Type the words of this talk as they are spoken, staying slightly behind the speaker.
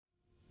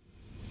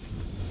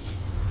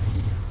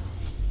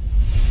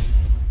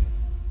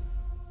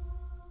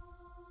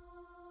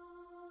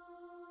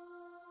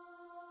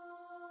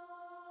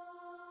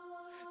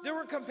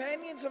were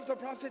companions of the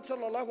Prophet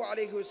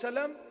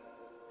ﷺ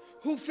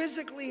who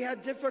physically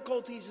had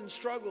difficulties and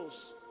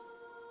struggles,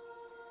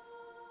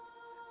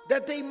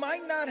 that they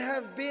might not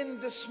have been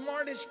the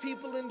smartest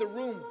people in the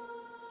room,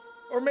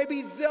 or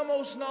maybe the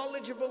most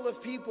knowledgeable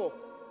of people.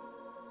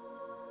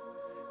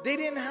 They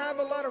didn't have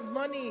a lot of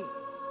money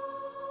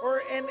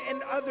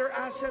and other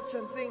assets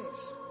and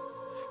things.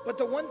 But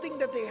the one thing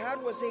that they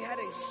had was they had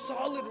a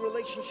solid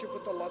relationship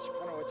with Allah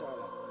subhanahu wa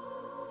ta'ala.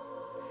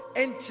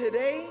 And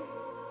today,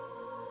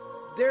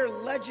 their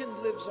legend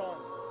lives on.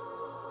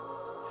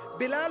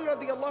 Bilal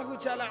radiallahu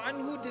ta'ala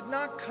anhu did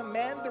not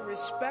command the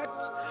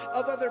respect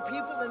of other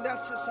people in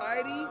that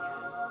society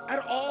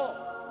at all,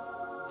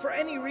 for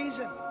any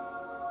reason.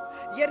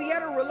 Yet he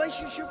had a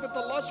relationship with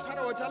Allah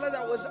subhanahu wa ta'ala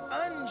that was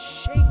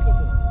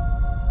unshakable,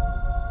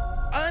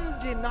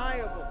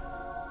 undeniable,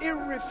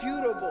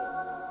 irrefutable,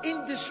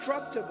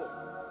 indestructible.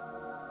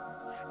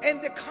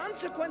 And the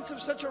consequence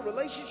of such a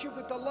relationship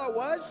with Allah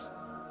was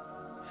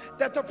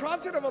that the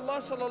Prophet of Allah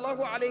sallallahu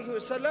alaihi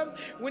wasallam,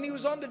 when he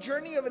was on the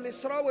journey of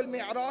Al-Isra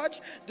wal-Mi'raj,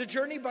 the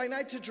journey by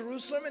night to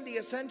Jerusalem and the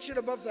ascension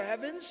above the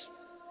heavens,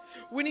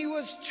 when he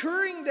was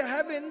touring the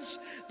heavens,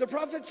 the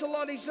Prophet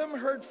sallallahu alaihi wasallam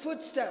heard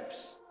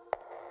footsteps.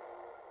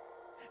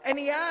 And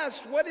he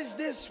asked, what is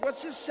this?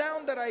 What's this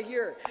sound that I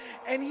hear?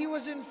 And he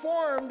was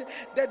informed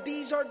that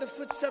these are the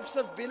footsteps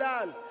of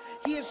Bilal.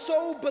 He is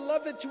so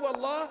beloved to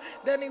Allah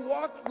that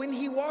when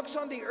he walks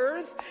on the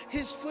earth,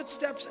 his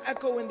footsteps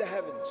echo in the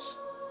heavens.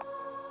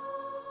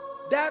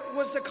 That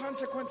was the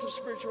consequence of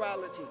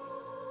spirituality.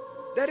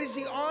 That is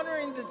the honor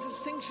and the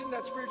distinction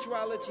that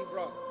spirituality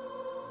brought.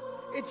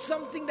 It's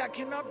something that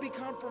cannot be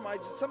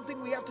compromised. It's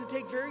something we have to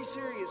take very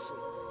seriously.